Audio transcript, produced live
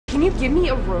Can you give me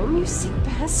a room, you sick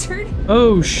bastard?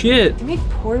 Oh shit. You make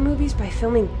porn movies by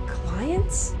filming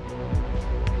clients?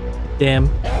 Damn.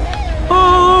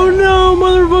 Oh no,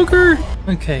 motherfucker!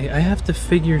 Okay, I have to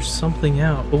figure something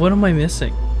out. But what am I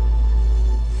missing?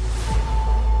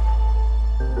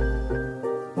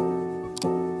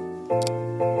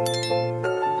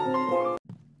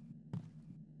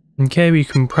 Okay, we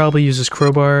can probably use this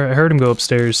crowbar. I heard him go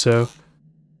upstairs, so...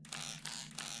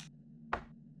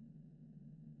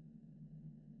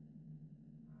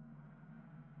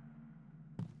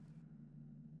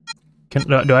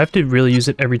 do I have to really use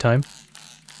it every time?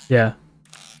 Yeah.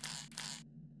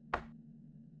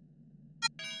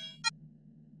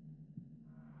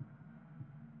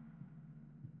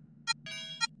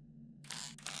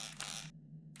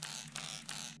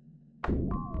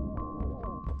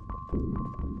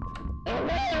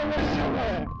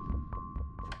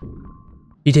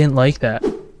 He didn't like that.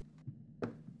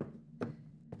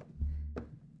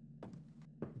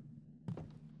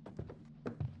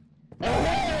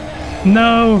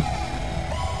 No!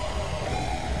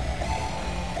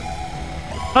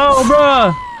 Oh,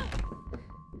 bruh!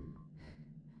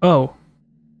 Oh.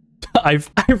 I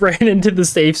ran into the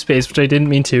safe space, which I didn't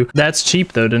mean to. That's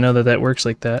cheap, though, to know that that works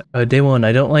like that. Day 1,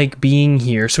 I don't like being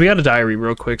here. So we got a diary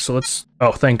real quick, so let's...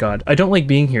 Oh, thank God. I don't like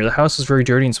being here. The house is very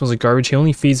dirty and smells like garbage. He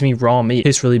only feeds me raw meat. It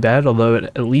tastes really bad, although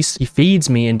at least he feeds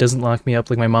me and doesn't lock me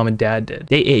up like my mom and dad did.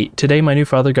 Day 8. Today, my new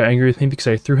father got angry with me because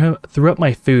I threw up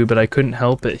my food, but I couldn't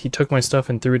help it. He took my stuff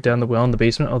and threw it down the well in the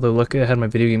basement, although luckily I had my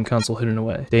video game console hidden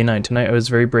away. Day 9. Tonight, I was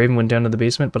very brave and went down to the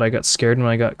basement, but I got scared when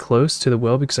I got close to the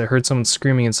well because I heard someone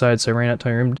screaming inside, so I ran out to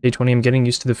my room. Day 20. I'm getting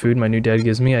used to the food my new dad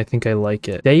gives me. I think I like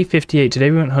it. Day 58. Today,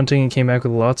 we went hunting and came back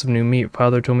with lots of new meat.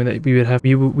 Father told me that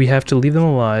we have to leave them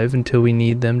alive until we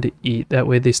need them to eat. That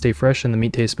way they stay fresh and the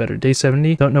meat tastes better. Day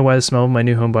 70. Don't know why the smell of my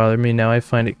new home bothered me. Now I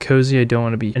find it cozy. I don't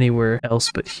want to be anywhere else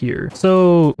but here.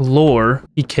 So, lore.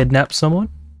 He kidnapped someone?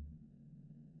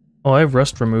 Oh, I have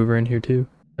rust remover in here too.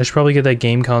 I should probably get that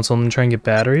game console and try and get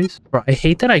batteries. Bro, I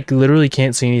hate that I literally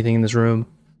can't see anything in this room.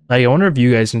 Like, I wonder if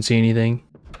you guys can see anything.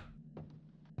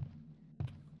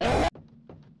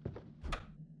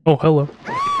 Oh, hello.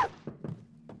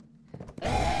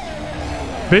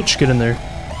 Bitch, get in there.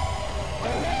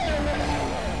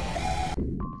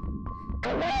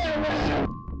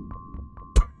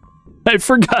 I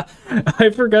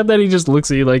forgot that he just looks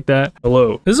at you like that.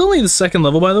 Hello. This is only the second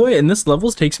level, by the way, and this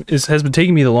level has been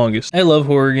taking me the longest. I love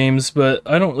horror games, but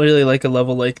I don't really like a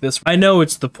level like this. I know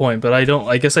it's the point, but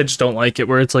I guess I just don't like it,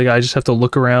 where it's like I just have to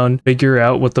look around, figure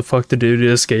out what the fuck to do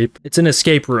to escape. It's an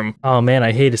escape room. Oh man,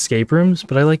 I hate escape rooms,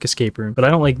 but I like escape room. But I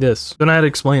don't like this. Then I had to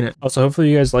explain it. Also,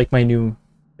 hopefully you guys like my new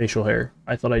facial hair.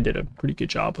 I thought I did a pretty good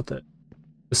job with it.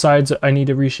 Besides, I need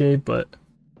to reshave, but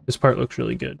this part looks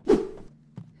really good.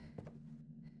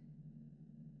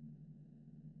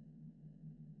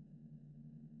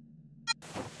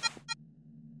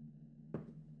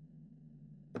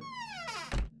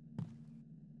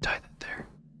 Tie that there.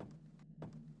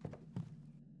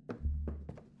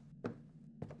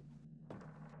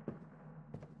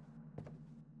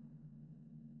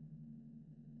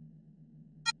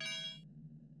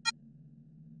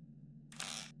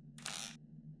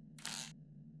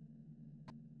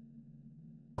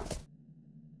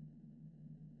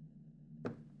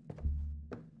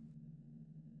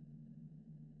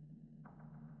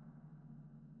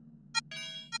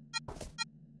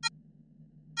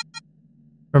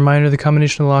 Reminder, the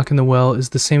combination of the lock and the well is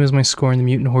the same as my score in the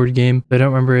Mutant Horde game. But I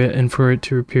don't remember it, and for it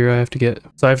to appear, I have to get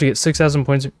 6,000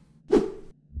 points.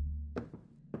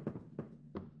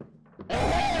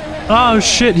 Oh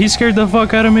shit, he scared the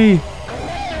fuck out of me.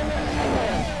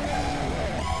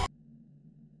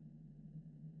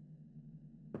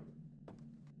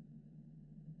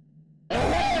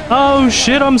 Oh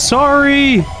shit, I'm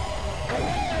sorry.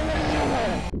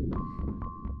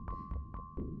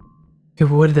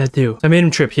 What did that do? I made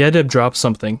him trip. He had to drop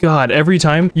something. God, every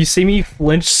time you see me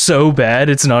flinch so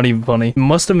bad, it's not even funny.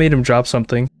 Must have made him drop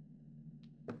something.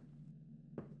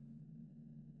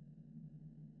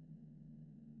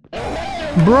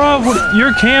 Bro,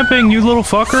 you're camping, you little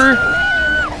fucker.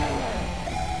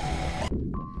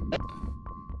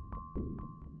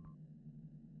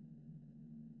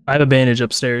 I have a bandage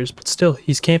upstairs, but still,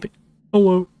 he's camping.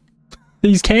 Hello.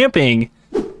 He's camping.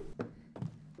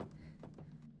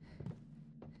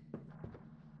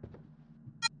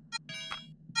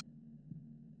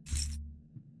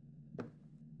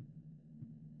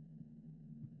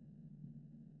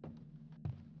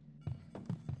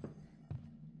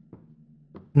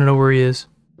 I don't know where he is.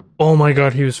 Oh my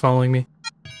god, he was following me.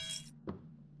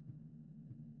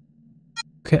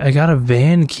 Okay, I got a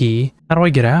van key. How do I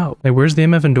get out? Like, where's the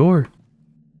MFing door?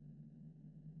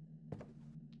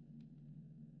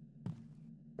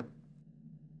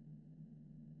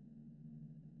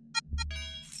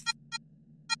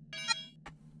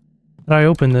 How do I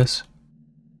open this?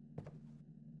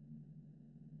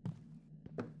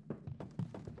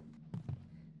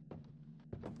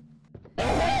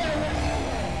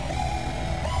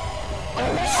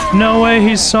 No way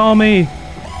he saw me!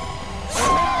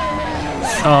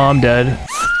 Oh, I'm dead.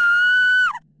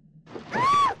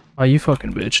 Oh, you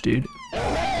fucking bitch, dude.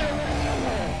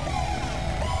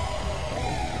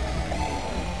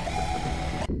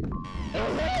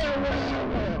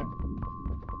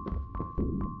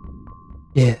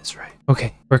 Yeah, that's right.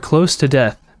 Okay, we're close to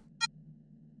death. I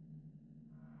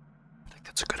think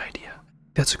that's a good idea.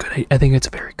 That's a good idea. I think it's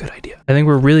a very good idea. I think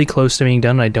we're really close to being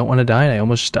done and I don't want to die and I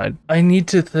almost just died. I need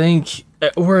to think,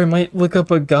 or I might look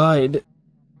up a guide.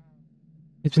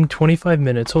 It's been 25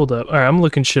 minutes. Hold up. Alright, I'm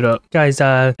looking shit up. Guys,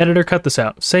 editor, cut this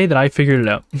out. Say that I figured it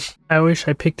out. I wish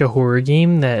I picked a horror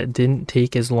game that didn't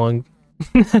take as long.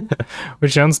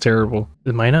 Which sounds terrible.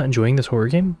 Am I not enjoying this horror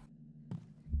game?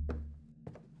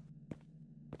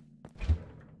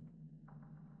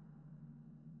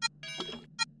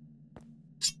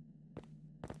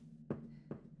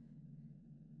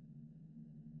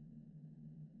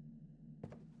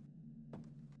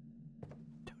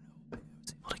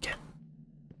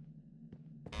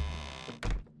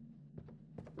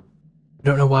 I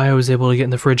don't know why I was able to get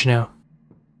in the fridge now.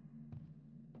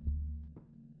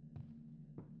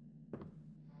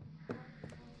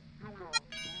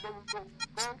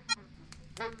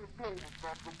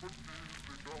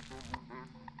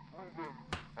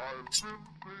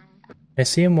 I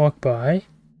see him walk by.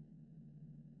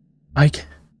 I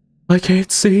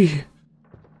can't see.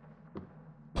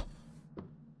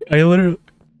 I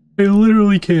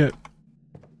literally can't.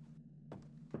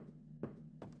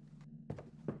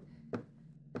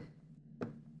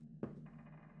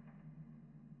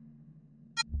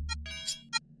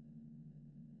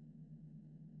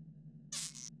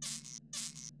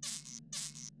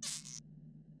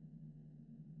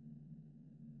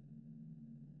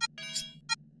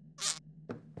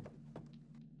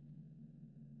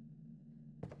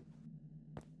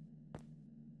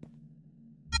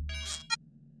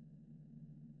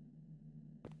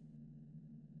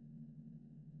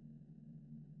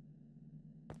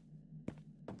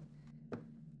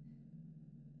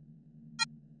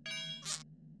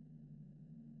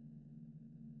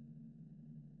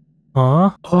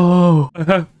 Huh? Oh, I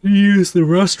have to use the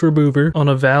rust remover on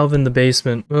a valve in the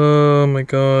basement. Oh my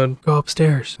god. Go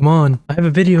upstairs. Come on. I have a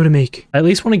video to make. I at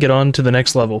least want to get on to the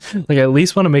next level. Like, I at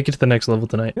least want to make it to the next level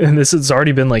tonight. And this has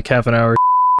already been like half an hour.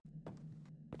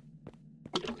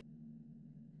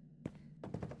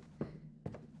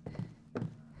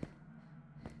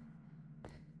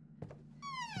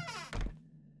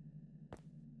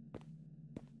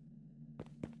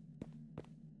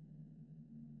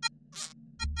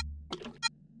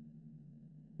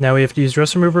 Now we have to use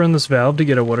rust remover on this valve to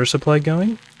get a water supply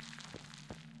going.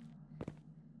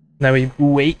 Now we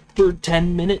wait for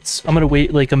 10 minutes. I'm gonna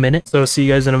wait like a minute, so I'll see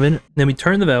you guys in a minute. Then we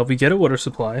turn the valve, we get a water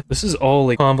supply. This is all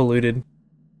like convoluted.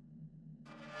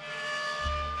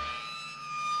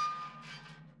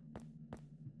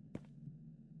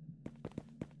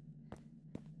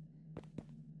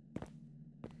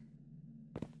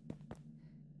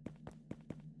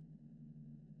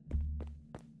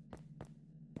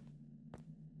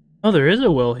 Oh, there is a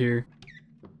well here.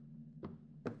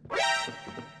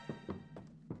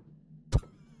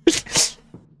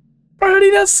 Bro, how did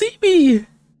he not see me?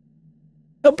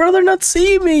 How brother not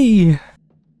see me?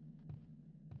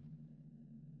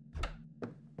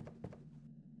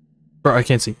 Bro, I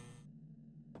can't see.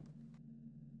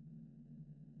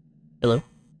 Hello?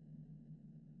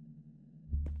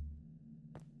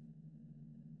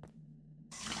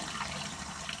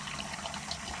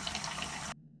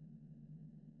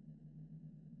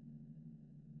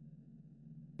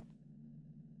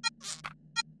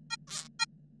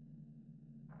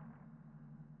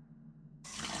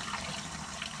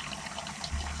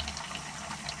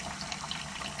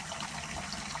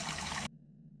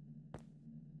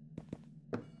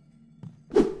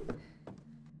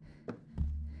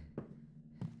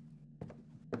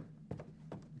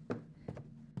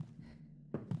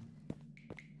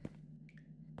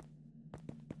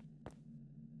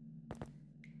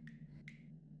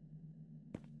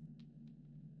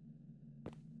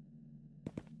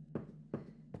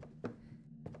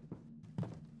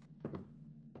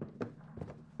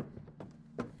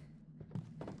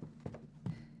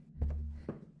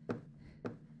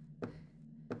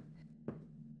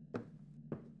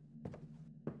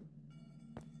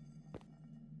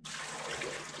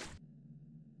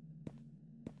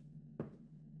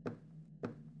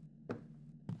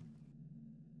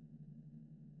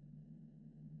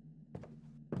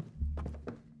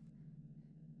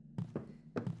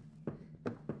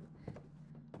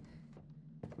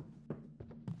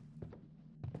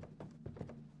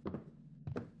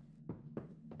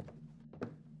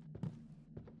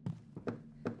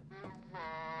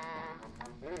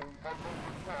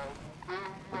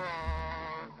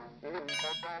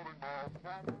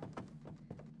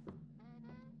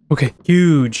 Okay,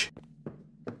 huge.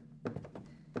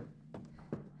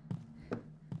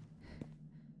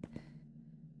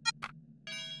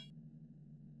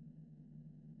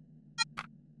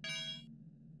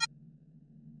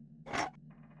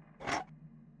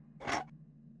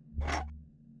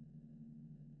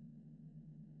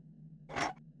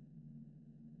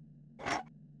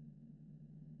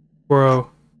 Bro.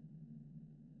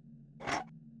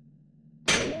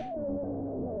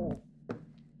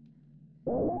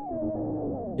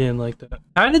 Didn't like that.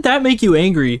 How did that make you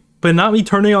angry? But not me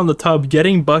turning on the tub,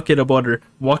 getting bucket of water,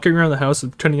 walking around the house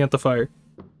and turning out the fire.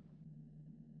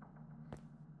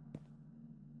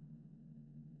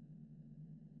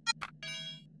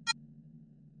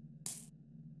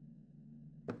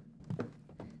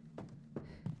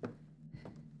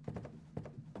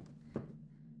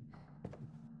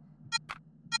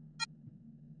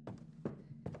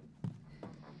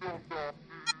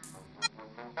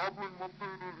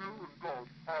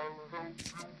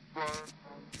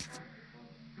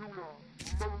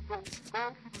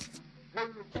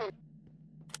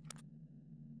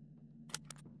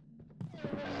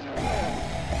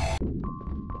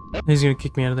 He's gonna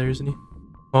kick me out of there, isn't he?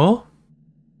 Oh?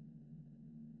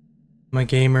 My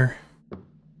gamer.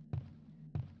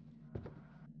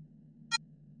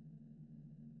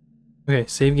 Okay,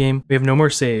 save game. We have no more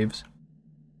saves.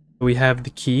 We have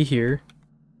the key here.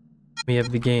 We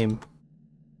have the game.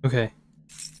 Okay.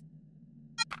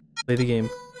 Play the game.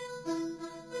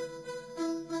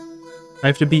 I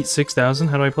have to beat 6,000?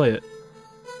 How do I play it?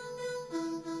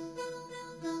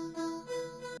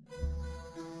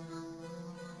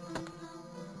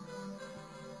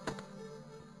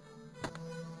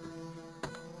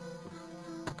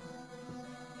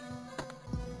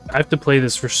 I have to play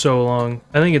this for so long.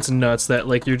 I think it's nuts that,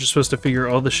 like, you're just supposed to figure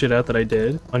all the shit out that I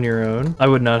did on your own. I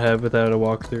would not have without a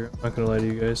walkthrough. I'm not gonna lie to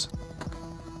you guys.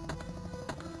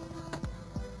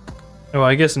 Oh,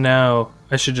 I guess now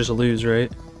I should just lose,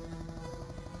 right?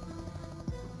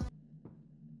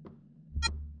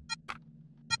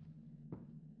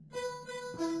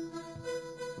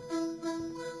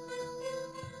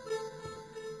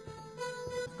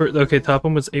 Okay, top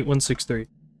one was 8163.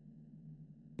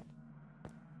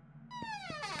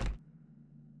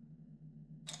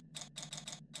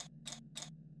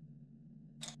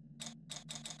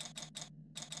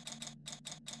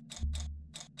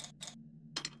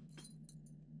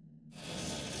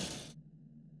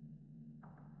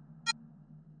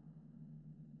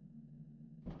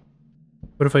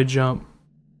 What if I jump?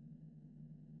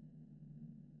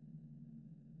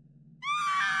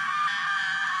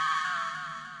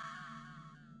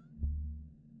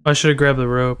 I should have grabbed the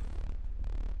rope.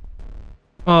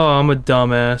 Oh, I'm a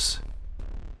dumbass.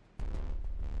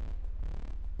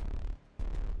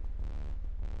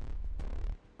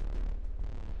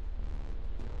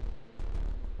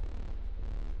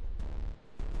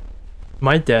 Am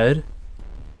I dead?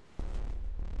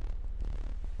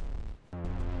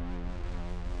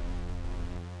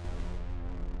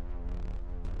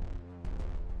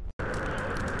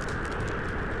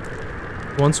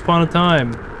 Once upon a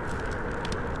time.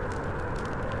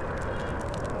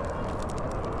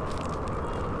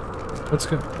 Let's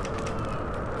go.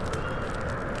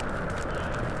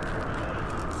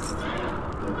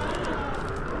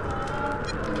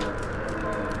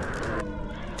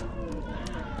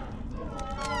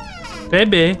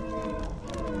 Baby.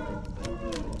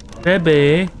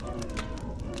 Baby.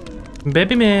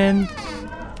 Baby man.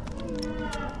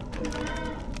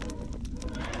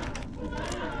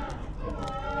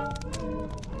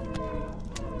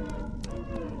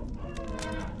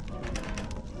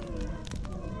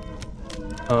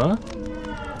 Huh?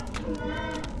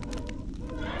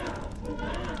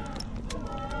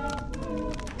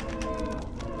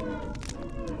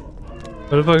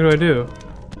 What the fuck do I do?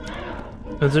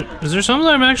 Is there something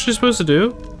I'm actually supposed to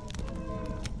do?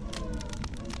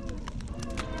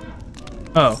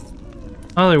 Oh.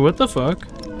 Ollie, what the fuck?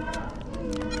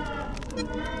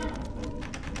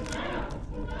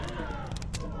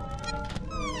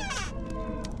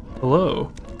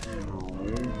 Hello?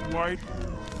 White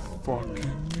fucking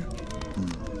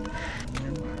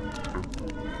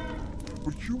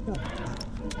but you were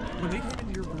when they came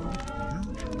into your room,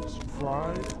 you just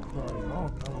cried.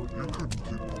 Oh no, you couldn't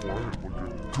keep quiet like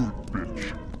a good bitch.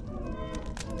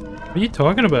 What are you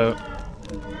talking about?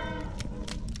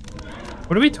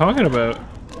 What are we talking about?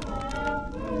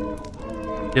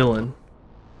 Dylan.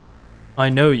 I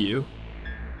know you.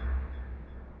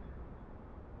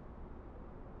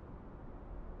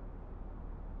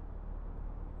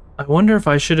 I wonder if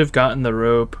I should have gotten the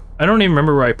rope. I don't even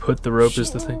remember where I put the rope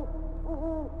is the thing.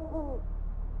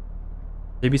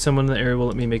 Maybe someone in the area will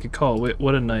let me make a call. Wait,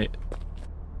 what a night.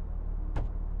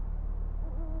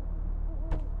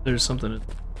 There's something.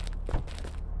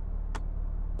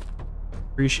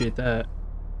 Appreciate that.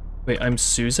 Wait, I'm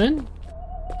Susan?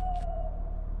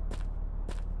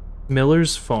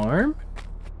 Miller's Farm?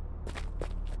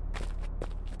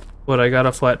 What, I got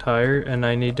a flat tire and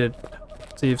I need to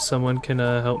see if someone can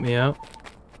help me out?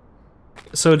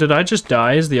 So did I just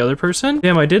die as the other person?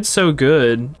 Damn, I did so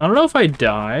good. I don't know if I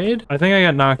died. I think I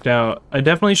got knocked out. I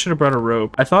definitely should have brought a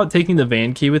rope. I thought taking the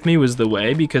van key with me was the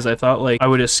way because I thought like I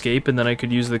would escape and then I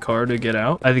could use the car to get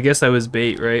out. I guess that was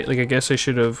bait, right? Like I guess I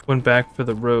should have went back for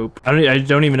the rope. I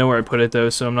don't even know where I put it though,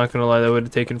 so I'm not gonna lie, that would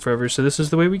have taken forever. So this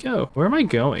is the way we go. Where am I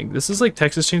going? This is like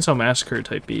Texas Chainsaw Massacre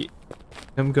type beat.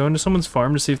 I'm going to someone's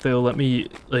farm to see if they'll let me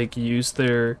like use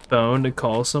their phone to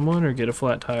call someone or get a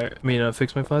flat tire. I mean,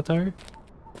 fix my flat tire.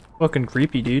 Fucking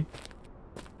creepy, dude.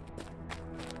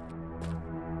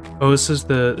 Oh, this is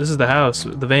the house,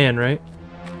 the van, right?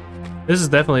 This is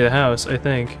definitely the house, I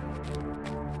think.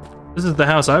 This is the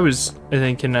house I was, I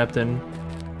think, kidnapped in.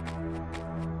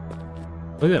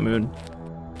 Look at that moon.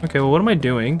 Okay, well, what am I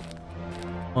doing?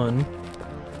 One.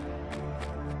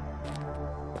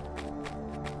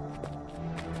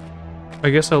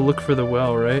 I guess I'll look for the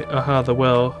well, right? Aha, the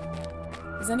well.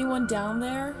 Is anyone down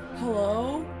there?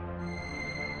 Hello?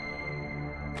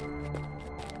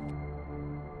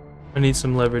 I need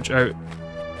some leverage. Alright.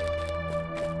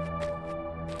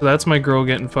 So that's my girl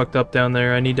getting fucked up down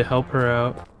there. I need to help her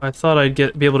out. I thought I'd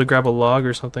be able to grab a log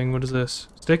or something. What is this?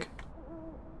 Stick?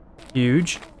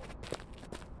 Huge.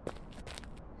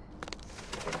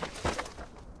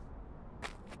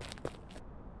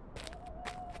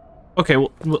 Okay,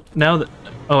 well now that...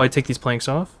 Oh, I take these planks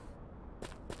off?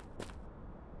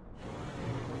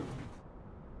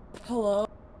 Hello?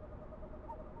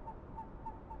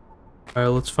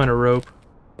 Alright, let's find a rope.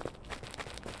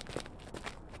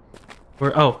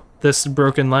 Where? Oh, this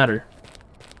broken ladder.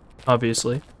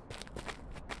 Obviously.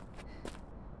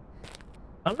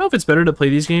 I don't know if it's better to play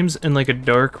these games in like a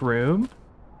dark room.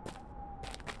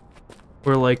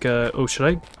 Or like oh,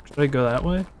 should I go that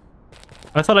way?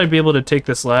 I thought I'd be able to take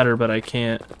this ladder, but I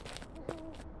can't.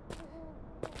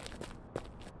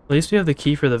 At least we have the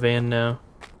key for the van now.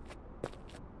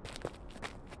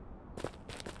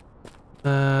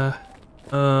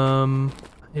 Am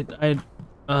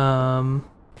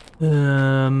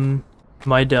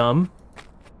I dumb?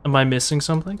 Am I missing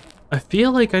something? I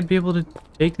feel like I'd be able to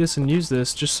take this and use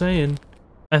this, just saying.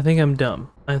 I think I'm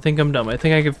dumb. I think I'm dumb. I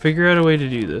think I could figure out a way to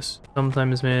do this.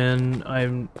 Sometimes, man,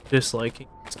 I'm disliking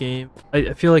this game.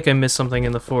 I feel like I missed something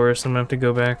in the forest. I'm gonna have to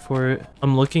go back for it.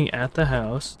 I'm looking at the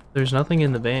house. There's nothing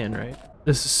in the van, right?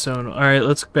 This is so annoying. Alright,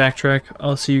 let's backtrack.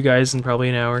 I'll see you guys in probably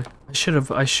an hour. I should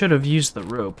have used the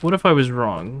rope. What if I was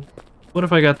wrong? What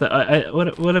if I got the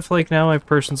what if like now my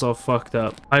person's all fucked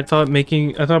up? I thought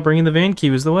bringing the van key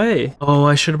was the way. Oh,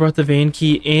 I should have brought the van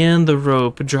key and the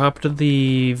rope, dropped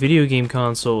the video game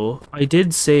console. I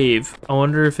did save. I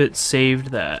wonder if it saved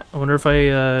that. I wonder if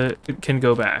I can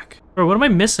go back. Bro, what am I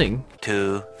missing?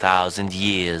 2,000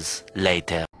 years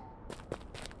later.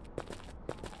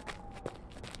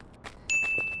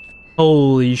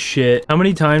 Holy shit. How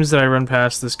many times did I run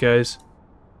past this, guys?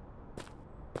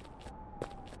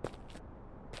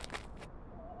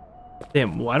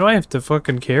 Damn, why do I have to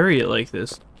fucking carry it like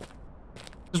this?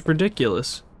 This is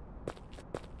ridiculous.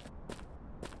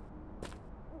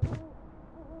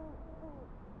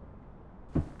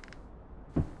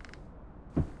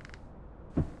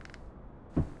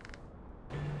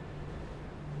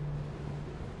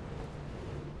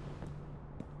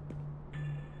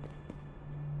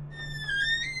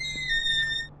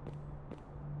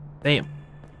 Damn.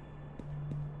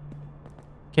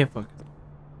 Can't fuck.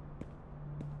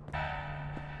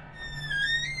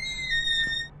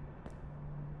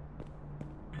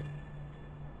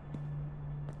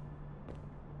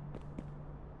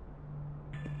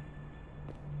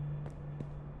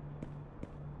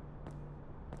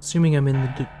 Assuming I'm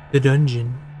in the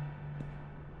dungeon.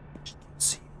 Just can't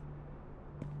see.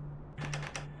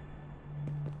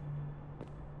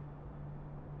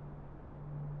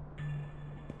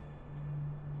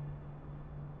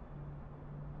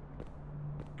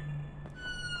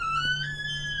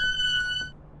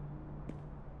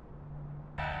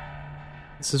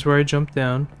 This is where I jump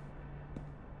down.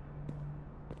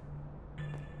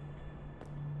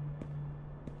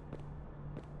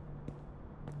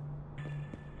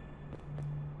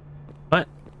 What?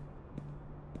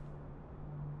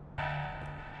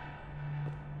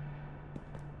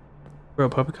 Bro,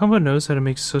 Puppet Combo knows how to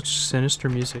make such sinister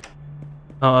music.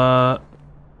 Am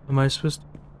I supposed to?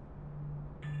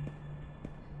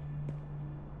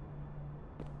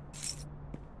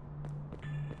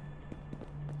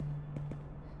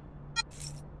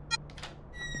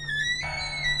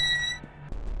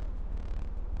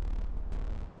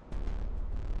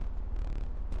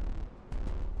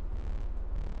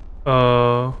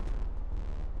 Oh.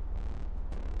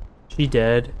 She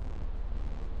dead.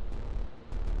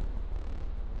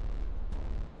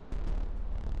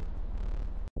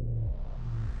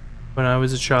 When I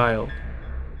was a child.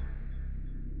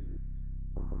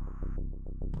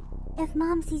 If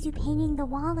Mom sees you painting the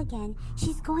wall again,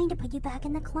 she's going to put you back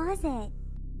in the closet.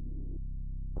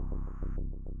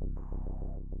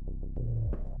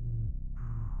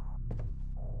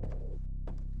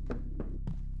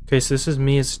 Okay, so this is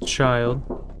me as a child.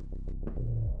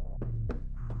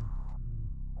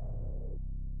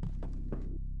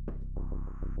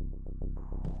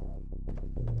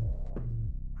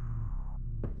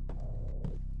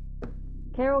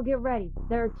 Carol, get ready.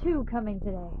 There are 2 coming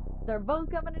today. They're both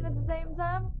coming in at the same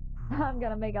time? I'm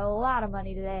gonna make a lot of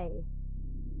money today.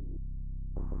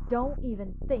 Don't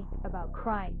even think about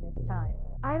crying this time.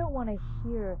 I don't want to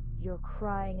hear your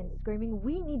crying and screaming.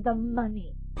 We need the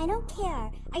money. I don't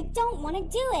care. I don't want to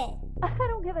do it. I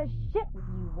don't give a shit what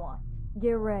you want.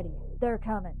 Get ready. They're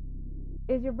coming.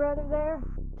 Is your brother there?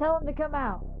 Tell him to come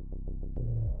out.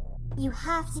 You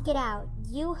have to get out.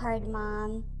 You heard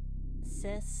Mom.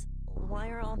 Sis, why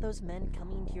are all those men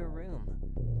coming to your room?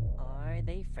 Are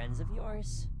they friends of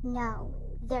yours? No,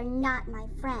 they're not my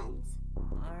friends.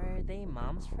 Are they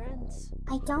Mom's friends?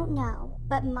 I don't know,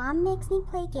 but Mom makes me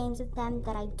play games with them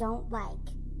that I don't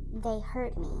like. They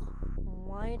hurt me.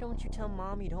 Why don't you tell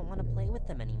Mom you don't want to play with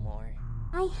them anymore?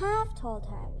 I have told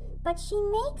her, but she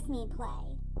makes me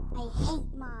play. I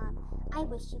hate Mom. I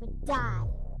wish she would die.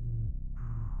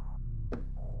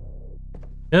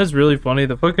 That's really funny.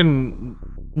 The fucking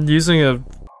using a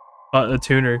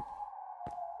tuner.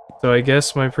 So I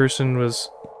guess my person was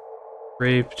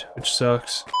raped, which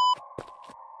sucks.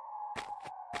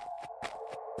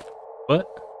 What?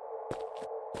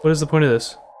 What is the point of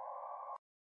this?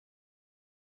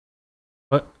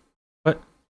 What? What?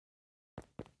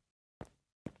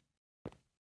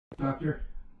 Doctor,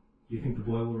 do you think the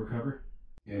boy will recover?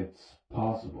 It's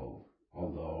possible,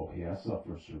 although he has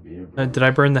suffered severe Did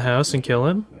I burn the house and kill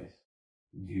him?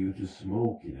 Due to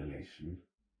smoke inhalation,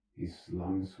 his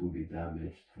lungs will be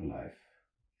damaged for life,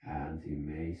 and he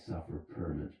may suffer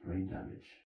permanent brain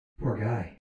damage. Poor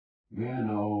guy. May I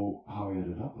know how he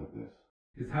ended up like this?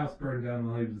 His house burned down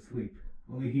while he was asleep.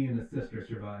 Only he and his sister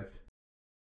survived.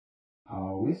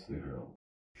 How is the girl?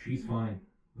 She's fine,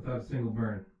 without a single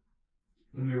burn.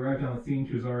 When we arrived on the scene,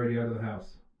 she was already out of the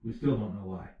house. We still don't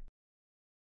know why.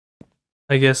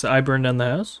 I guess I burned down the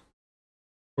house?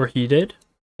 Or he did?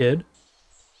 Kid?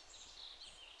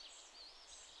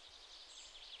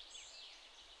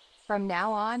 From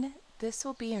now on, this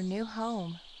will be your new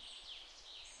home.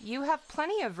 You have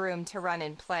plenty of room to run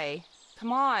and play.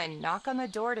 Come on, knock on the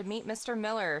door to meet Mr.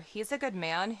 Miller. He's a good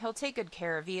man. He'll take good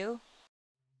care of you.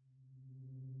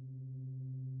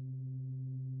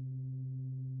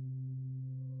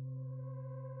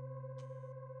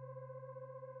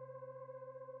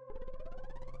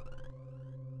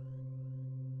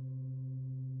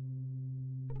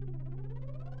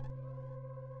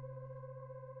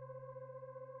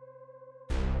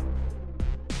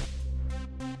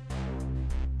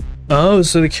 Oh,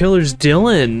 so the killer's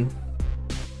Dylan.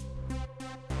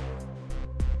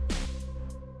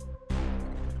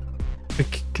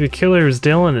 The killer is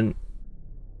Dylan and...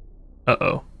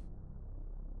 Uh-oh.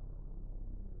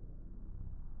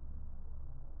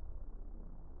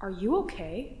 Are you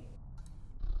okay?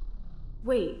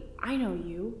 Wait, I know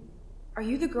you. Are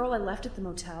you the girl I left at the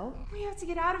motel? We have to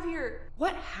get out of here.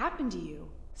 What happened to you?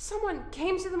 Someone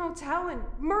came to the motel and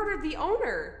murdered the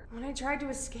owner. When I tried to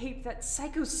escape, that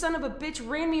psycho son of a bitch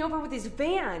ran me over with his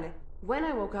van. When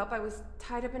I woke up, I was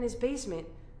tied up in his basement.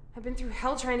 I've been through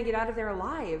hell trying to get out of there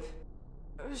alive.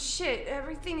 Oh, shit,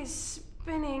 everything is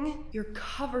spinning. You're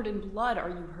covered in blood. Are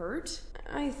you hurt?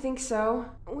 I think so.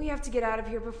 We have to get out of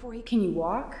here before he... Can you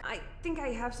walk? I think I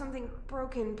have something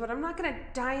broken, but I'm not gonna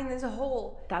die in this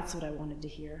hole. That's what I wanted to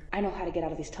hear. I know how to get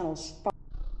out of these tunnels.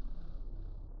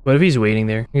 What if he's waiting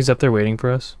there? He's up there waiting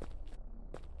for us.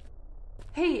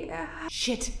 Hey,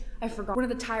 Shit, I forgot. One of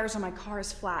the tires on my car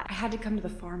is flat. I had to come to the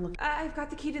farm look. I've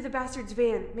got the key to the bastard's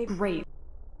van. Maybe... Great.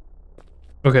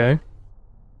 Okay.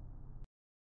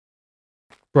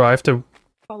 Bro, I have to...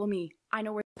 Follow me. I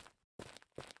know where...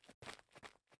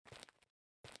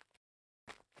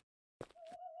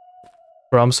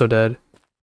 Bro, I'm so dead.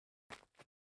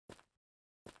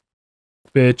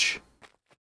 bitch.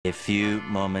 A few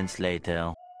moments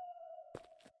later.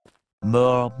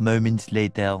 More moments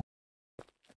later.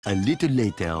 A little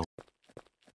later.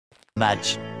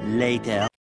 Much later.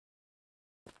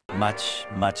 Much,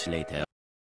 much later.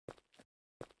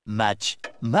 Much,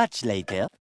 much later.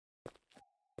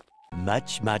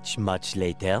 Much, much, much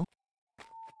later.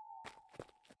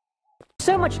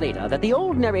 So much later that the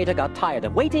old narrator got tired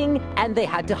of waiting and they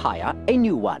had to hire a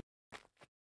new one.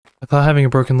 I thought having a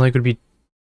broken leg would be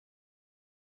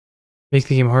make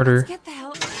the game harder. Let's get the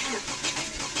hell.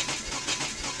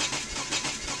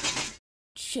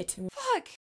 Shit. Fuck.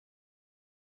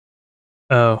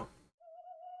 Oh.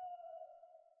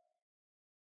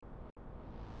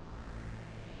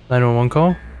 911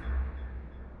 call?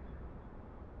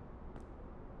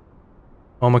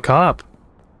 I'm a cop.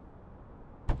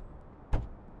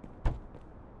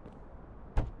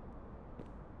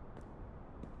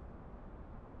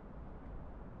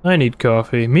 I need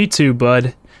coffee. Me too,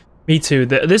 bud. Me too.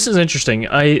 This is interesting.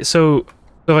 So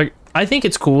like I think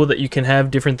it's cool that you can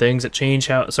have different things that change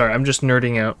how. Sorry, I'm just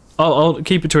nerding out. I'll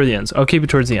keep it toward the end. I'll keep it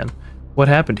towards the end. What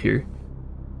happened here?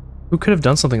 Who could have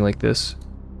done something like this?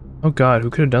 Oh God, who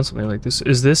could have done something like this?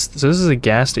 Is this? So this is a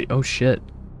gas station. Oh shit.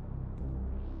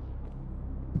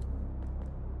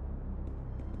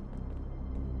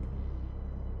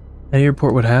 I need to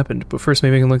report what happened, but first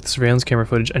maybe I can look at the surveillance camera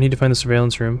footage. I need to find the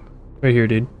surveillance room. Right here,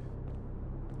 dude.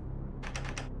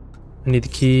 I need the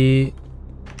key.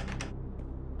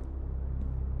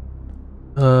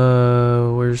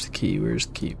 Where's the key? Where's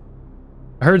the key?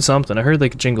 I heard something. I heard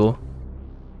like a jingle.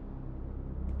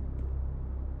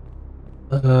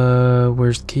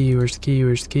 Where's the key? Where's the key?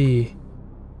 Where's the key?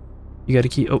 You got a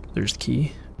key? Oh, there's the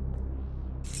key.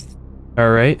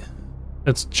 Alright.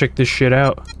 Let's check this shit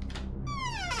out.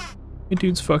 My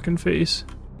dude's fucking face.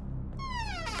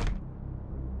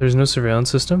 There's no surveillance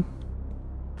system.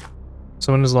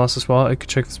 Someone has lost his wallet. I could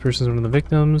check this person's one of the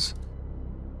victims.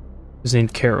 His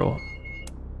name's Carol.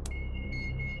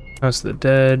 House of the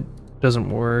Dead. Doesn't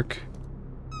work.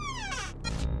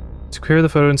 Secure the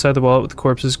photo inside the wallet with the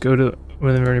corpses. Go to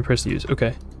when they're ready, press to use.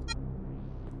 Okay.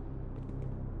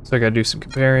 So I gotta do some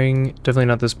comparing. Definitely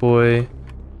not this boy.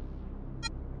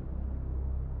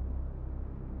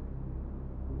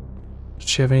 Does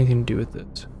she have anything to do with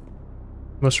this?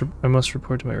 I must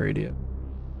report to my radio.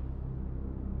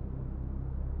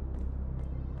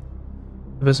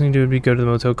 The best thing to do would be go to the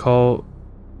motel, call.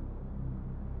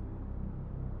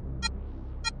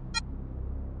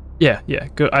 Yeah,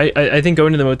 go. I think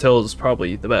going to the motel is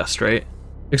probably the best, right?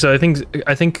 So I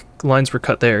think lines were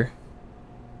cut there.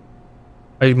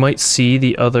 I might see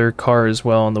the other car as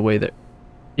well on the way there.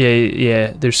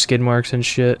 Yeah, there's skid marks and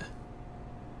shit.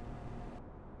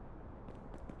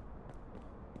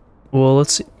 Well,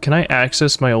 let's see. Can I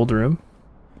access my old room?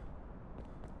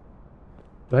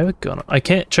 Do I have a gun on? I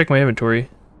can't check my inventory.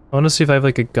 I want to see if I have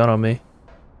like a gun on me.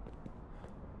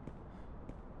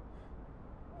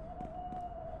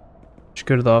 Should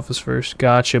go to the office first.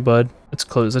 Gotcha, bud. It's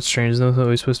closed. That's strange. Isn't that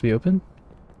always supposed to be open?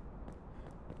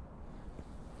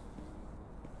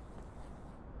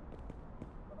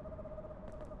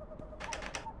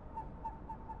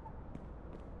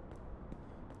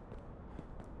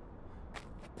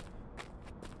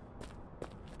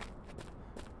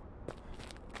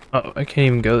 Oh, I can't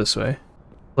even go this way.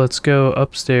 Let's go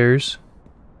upstairs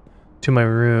to my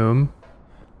room.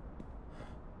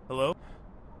 Hello?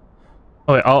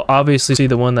 Oh wait, I'll obviously see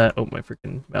the one that... Oh, my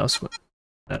freaking mouse went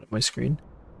out of my screen.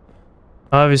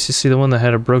 I'll obviously see the one that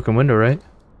had a broken window, right?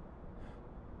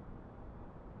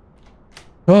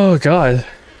 Oh God.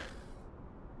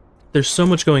 There's so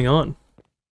much going on.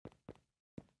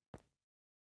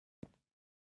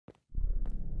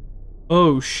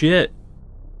 Oh shit.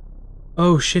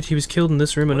 Oh shit, he was killed in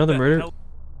this room. Another murder. Hell?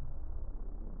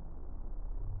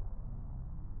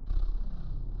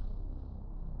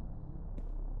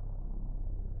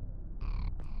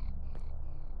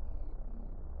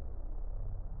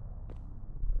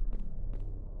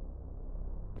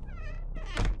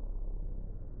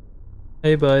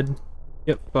 Hey bud.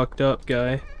 Yep, fucked up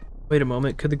guy. Wait a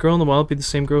moment, could the girl in the wallet be the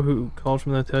same girl who called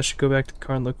from the test? Should go back to the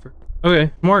car and look for...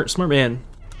 Okay, smart man.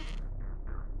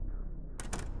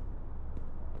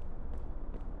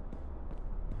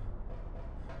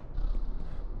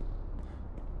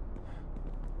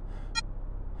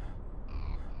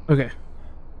 Okay.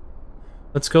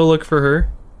 Let's go look for her.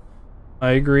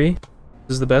 I agree.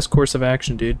 This is the best course of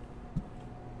action, dude.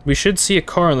 We should see a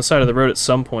car on the side of the road at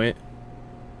some point.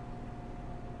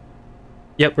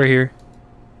 Yep, right here.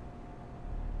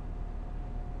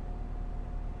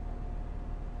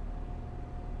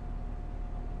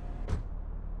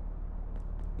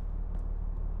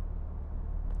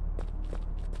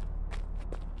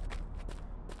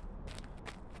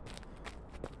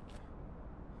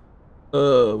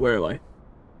 Where am I?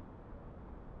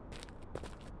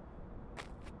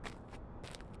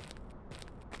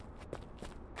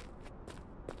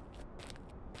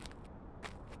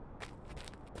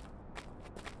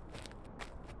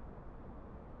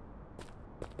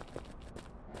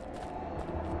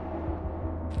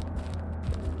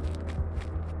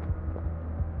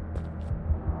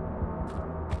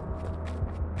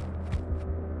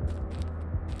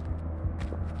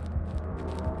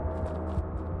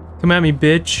 Come at me,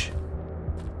 bitch.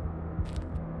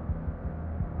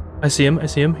 I see him. I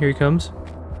see him. Here he comes.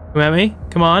 Come at me.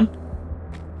 Come on.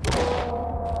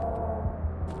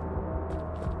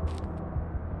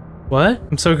 What?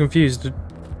 I'm so confused.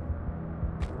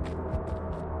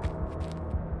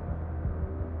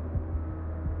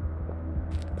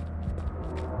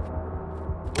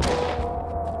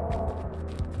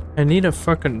 I need a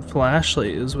fucking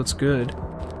flashlight is what's good.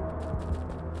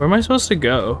 Where am I supposed to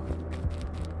go?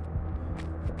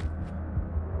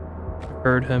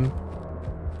 Heard him.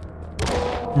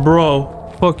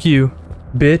 Bro, fuck you,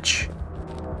 bitch.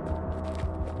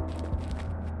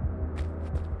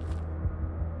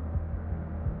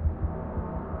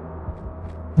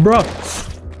 Bro.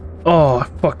 Oh,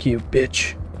 fuck you,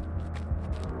 bitch.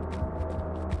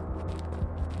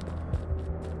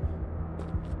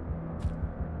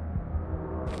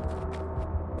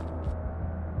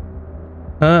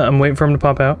 I'm waiting for him to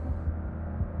pop out.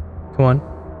 Come on.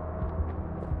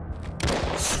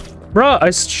 Bruh,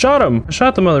 I shot him. I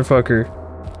shot the motherfucker.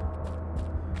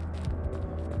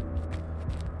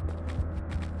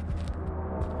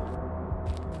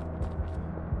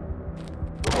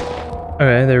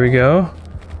 Okay, there we go.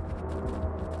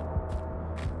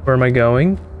 Where am I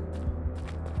going?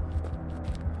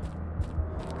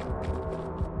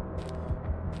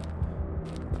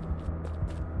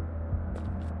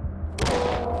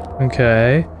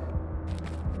 Okay.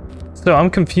 So I'm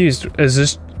confused.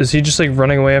 Is he just like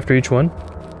running away after each one?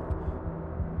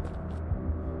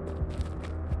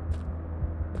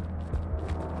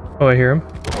 Oh, I hear him.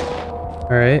 All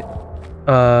right.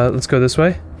 Let's go this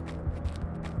way.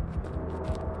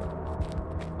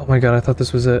 Oh my god, I thought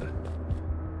this was it.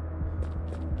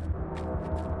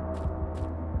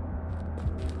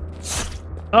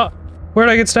 Oh, where'd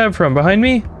I get stabbed from? Behind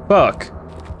me? Fuck.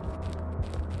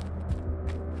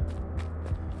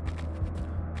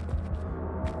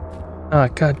 Ah,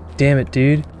 god damn it,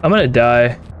 dude. I'm gonna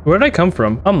die. Where did I come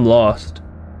from? I'm lost.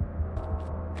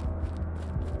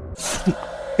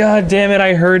 God damn it,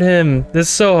 I heard him. This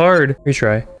is so hard.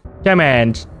 Retry. Come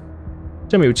on.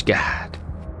 Tell me what you got.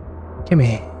 Come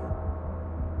in.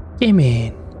 Come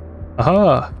in.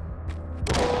 Aha.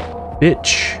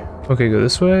 Bitch. Okay, go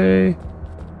this way.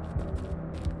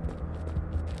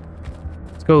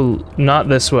 Let's go not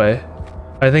this way.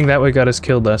 I think that way got us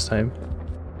killed last time.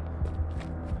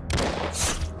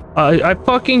 I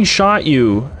fucking shot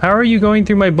you. How are you going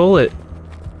through my bullet?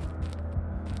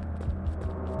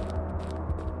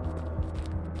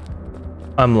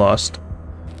 I'm lost.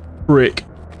 Frick.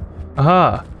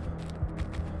 Aha.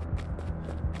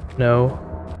 No.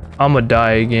 I'ma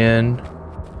die again.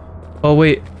 Oh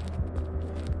wait.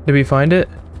 Did we find it?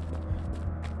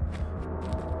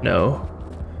 No.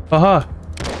 Aha.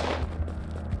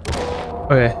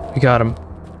 Okay, we got him.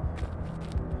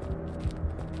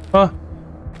 Ah.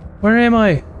 Where am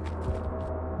I?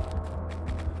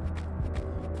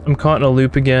 I'm caught in a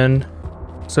loop again.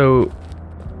 So,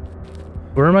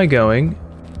 where am I going?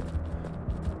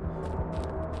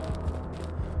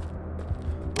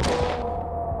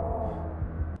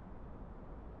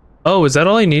 Oh, is that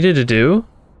all I needed to do?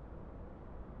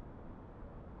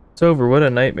 It's over. What a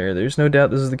nightmare. There's no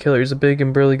doubt this is the killer. He's a big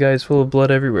and burly guy. He's full of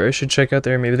blood everywhere. I should check out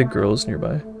there. Maybe the girl's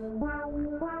nearby.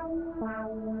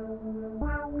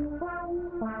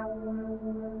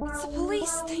 It's the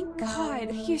police, thank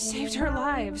God. You saved our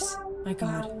lives. My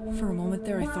God, for a moment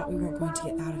there I thought we weren't going to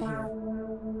get out of here.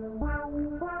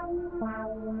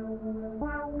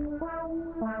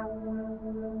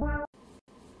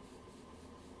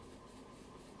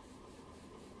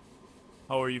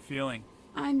 How are you feeling?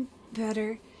 I'm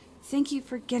better. Thank you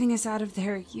for getting us out of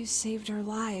there. You saved our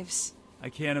lives. I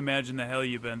can't imagine the hell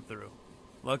you've been through.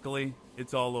 Luckily,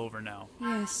 it's all over now.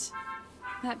 Yes.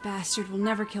 That bastard will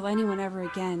never kill anyone ever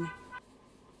again.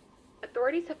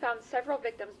 Authorities have found several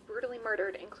victims brutally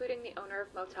murdered, including the owner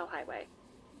of Motel Highway.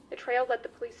 The trail led the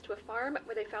police to a farm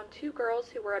where they found two girls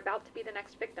who were about to be the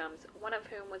next victims, one of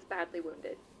whom was badly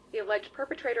wounded. The alleged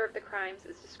perpetrator of the crimes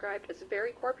is described as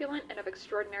very corpulent and of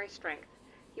extraordinary strength.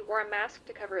 He wore a mask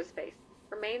to cover his face.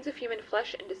 Remains of human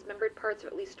flesh and dismembered parts of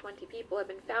at least 20 people have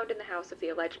been found in the house of the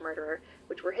alleged murderer,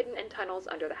 which were hidden in tunnels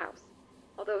under the house.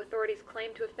 Although authorities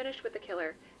claimed to have finished with the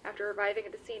killer, after arriving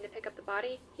at the scene to pick up the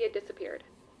body, he had disappeared.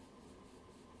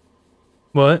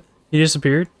 What? He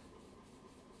disappeared?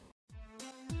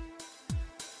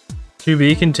 To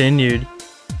be continued.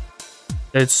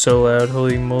 It's so loud,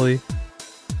 holy moly.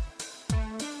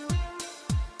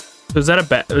 Was that a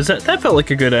bad? That felt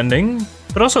like a good ending,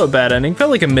 but also a bad ending.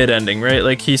 Felt like a mid ending, right?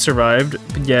 Like he survived,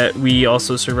 yet we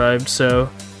also survived. So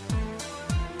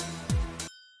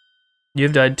you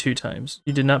have died 2 times.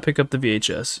 You did not pick up the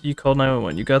VHS. You called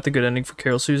 911. You got the good ending for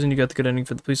Carol Susan. You got the good ending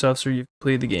for the police officer. You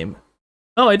played the game.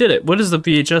 Oh, I did it. What is the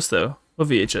VHS though? What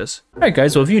VHS? Alright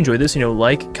guys, well if you enjoyed this,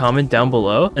 like, comment down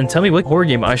below, and tell me what horror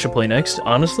game I should play next.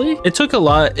 Honestly, it took a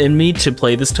lot in me to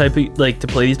play this type of, to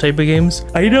play these type of games.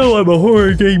 I know I'm a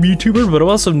horror game YouTuber, but I'm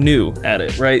also new at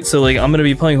it, right? So like, I'm gonna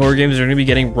be playing horror games, they're gonna be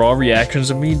getting raw reactions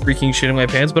of me freaking shit in my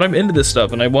pants, but I'm into this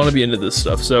stuff, and I want to be into this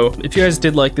stuff. So if you guys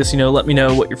did like this, let me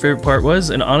know what your favorite part was,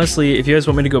 and honestly, if you guys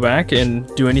want me to go back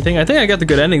and do anything, I think I got the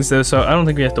good endings though, so I don't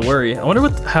think we have to worry. I wonder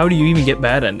how do you even get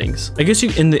bad endings? I guess you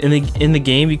in the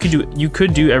game you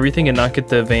could do everything and not get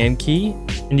the van key,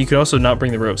 and you could also not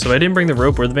bring the rope. So if I didn't bring the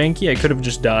rope or the van key, I could have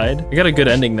just died. I got a good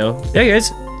ending though. Yeah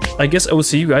guys, I guess I will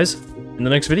see you guys in the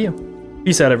next video.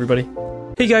 Peace out everybody.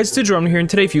 Hey guys, it's Ramen here, and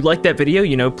today if you liked that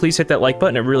video, please hit that like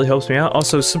button, it really helps me out.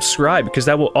 Also subscribe, because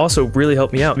that will also really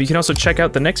help me out. You can also check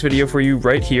out the next video for you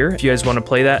right here. If you guys want to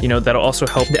play that, that'll also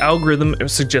help the algorithm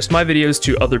suggest my videos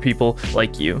to other people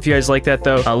like you. If you guys like that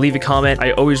though, leave a comment.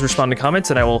 I always respond to comments,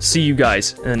 and I will see you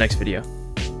guys in the next video.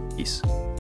 Peace.